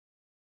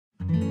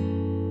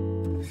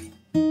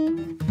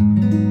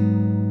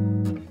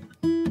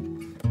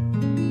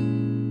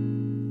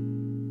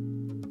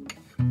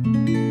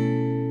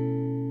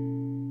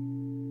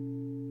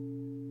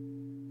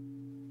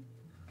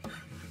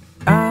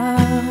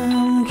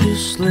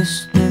just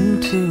listening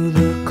to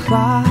the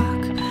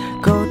clock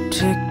go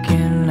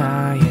ticking.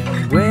 I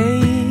am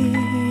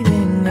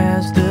waiting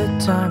as the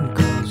time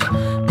goes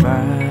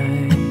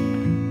by.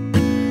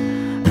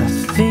 I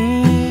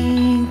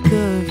think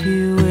of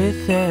you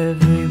with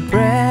every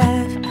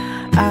breath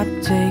I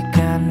take.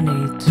 I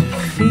need to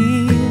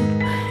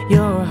feel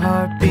your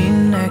heartbeat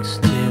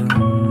next to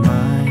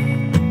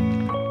mine.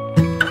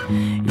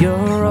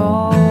 You're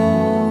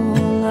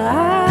all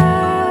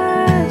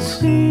I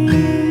see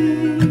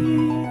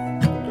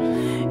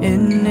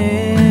in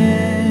everything.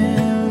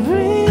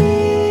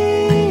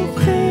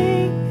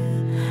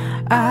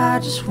 I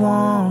just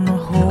wanna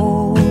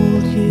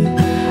hold you,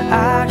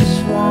 I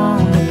just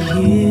wanna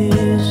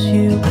kiss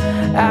you,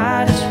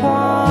 I just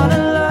wanna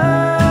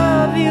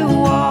love you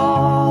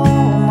all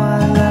my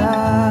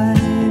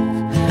life.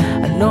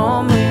 I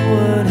normally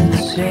wouldn't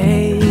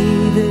say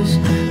this,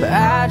 but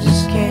I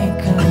just can't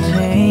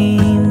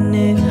contain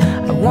it.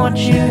 I want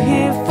you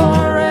here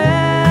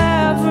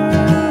forever,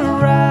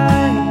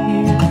 right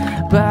here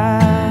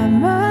by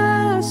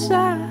my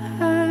side.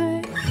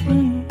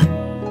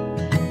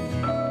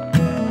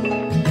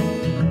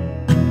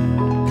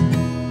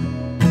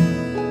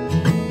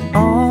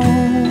 All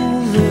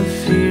the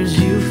fears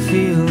you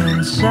feel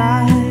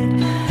inside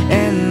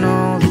and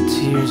all the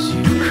tears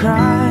you've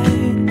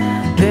cried,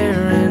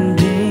 they're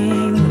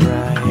ending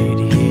right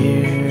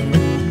here.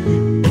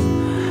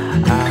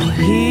 I'll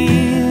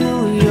heal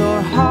your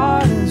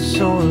heart and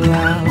soul,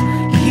 I'll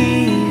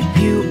keep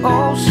you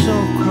oh so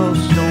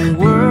close. Don't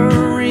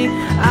worry,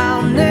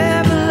 I'll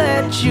never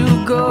let you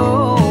go.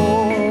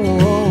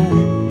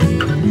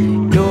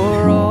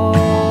 You're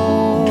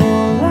all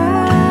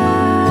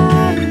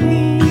I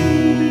need,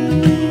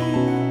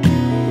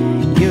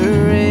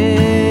 you're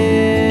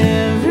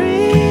everything.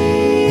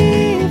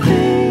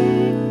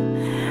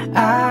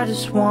 I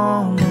just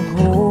wanna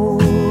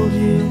hold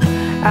you,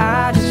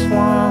 I just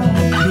wanna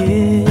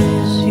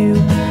kiss you,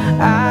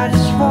 I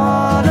just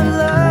wanna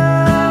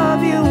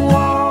love you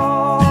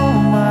all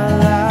my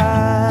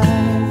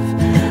life.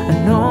 I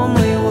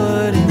normally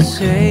wouldn't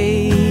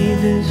say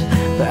this,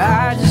 but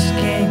I just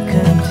can't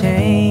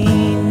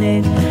contain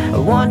it. I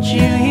want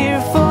you